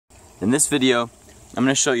In this video, I'm going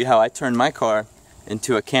to show you how I turned my car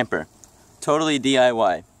into a camper. Totally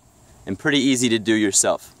DIY and pretty easy to do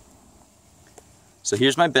yourself. So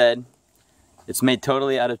here's my bed. It's made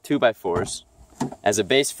totally out of 2x4s as a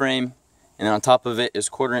base frame, and then on top of it is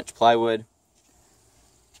 1/4-inch plywood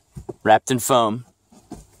wrapped in foam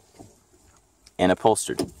and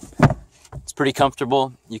upholstered. It's pretty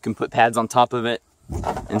comfortable. You can put pads on top of it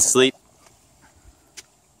and sleep.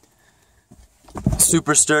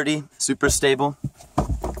 Super sturdy, super stable.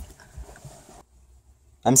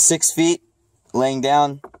 I'm 6 feet, laying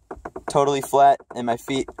down, totally flat, and my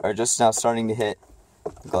feet are just now starting to hit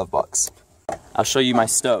the glove box. I'll show you my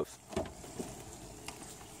stove.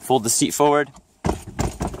 Fold the seat forward.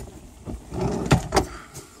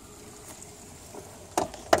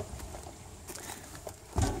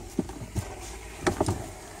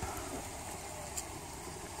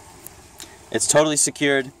 It's totally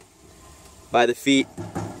secured by the feet,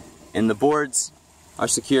 and the boards are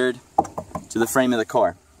secured to the frame of the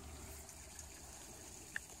car.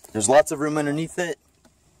 There's lots of room underneath it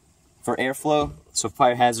for airflow, so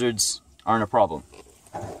fire hazards aren't a problem.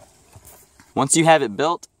 Once you have it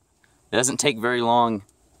built, it doesn't take very long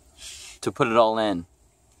to put it all in.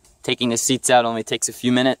 Taking the seats out only takes a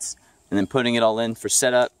few minutes, and then putting it all in for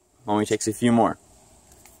setup only takes a few more.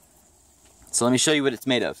 So let me show you what it's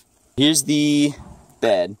made of. Here's the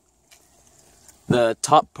bed. The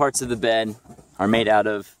top parts of the bed are made out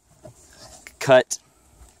of cut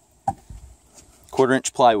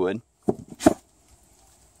 1/4-inch plywood.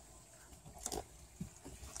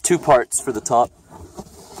 2 parts for the top.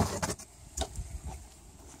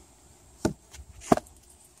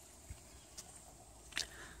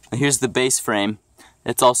 And here's the base frame.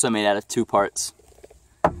 It's also made out of 2 parts.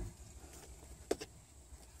 It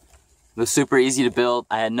was super easy to build.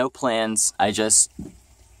 I had no plans. I just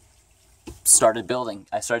started building.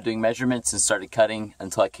 I started doing measurements and started cutting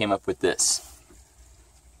until I came up with this.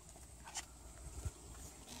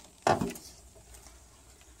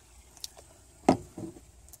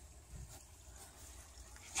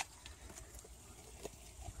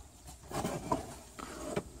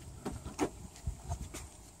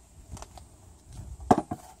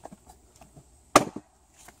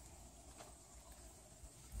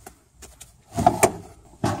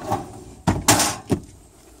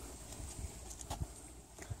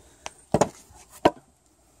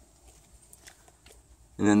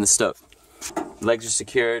 And then the stove. Legs are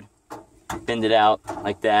secured, bend it out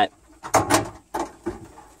like that.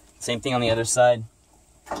 Same thing on the other side.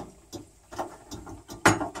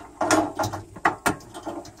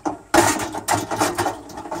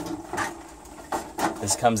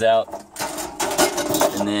 This comes out,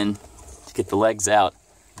 and then to get the legs out,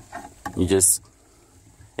 you just,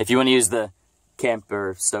 if you want to use the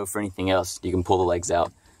camper stove for anything else, you can pull the legs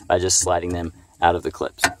out by just sliding them out of the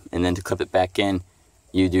clips. And then to clip it back in,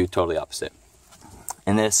 you do totally opposite.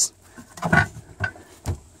 And this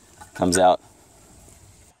comes out.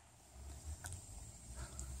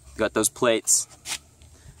 Got those plates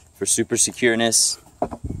for super secureness.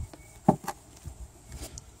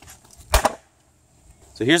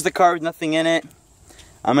 So here's the car with nothing in it.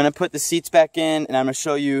 I'm gonna put the seats back in, and I'm gonna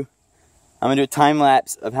show you, I'm gonna do a time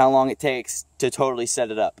lapse of how long it takes to totally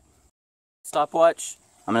set it up. Stopwatch,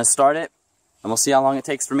 I'm gonna start it, and we'll see how long it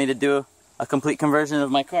takes for me to do a complete conversion of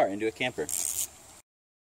my car into a camper.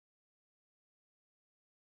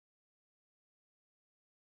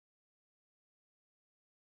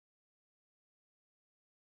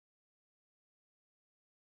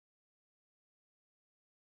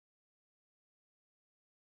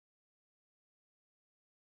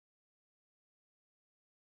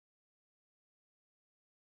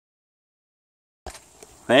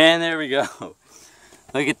 And there we go.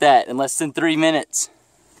 Look at that, in less than 3 minutes.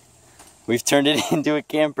 We've turned it into a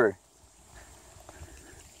camper.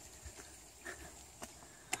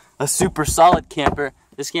 A super solid camper.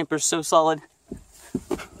 This camper is so solid,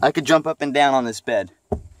 I could jump up and down on this bed.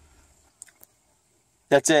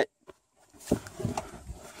 That's it.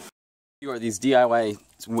 Here are these DIY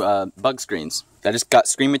bug screens. I just got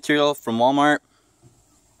screen material from Walmart,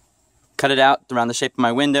 cut it out around the shape of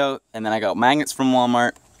my window, and then I got magnets from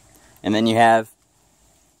Walmart, and then you have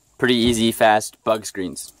pretty easy, fast bug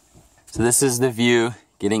screens. So this is the view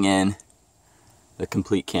getting in the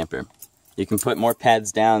complete camper. You can put more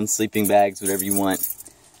pads down, sleeping bags, whatever you want.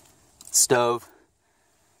 Stove.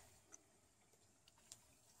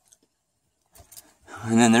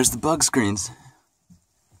 And then there's the bug screens.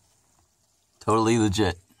 Totally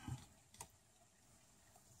legit.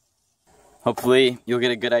 Hopefully you'll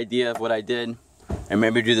get a good idea of what I did, and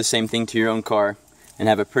maybe do the same thing to your own car and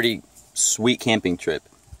have a pretty sweet camping trip.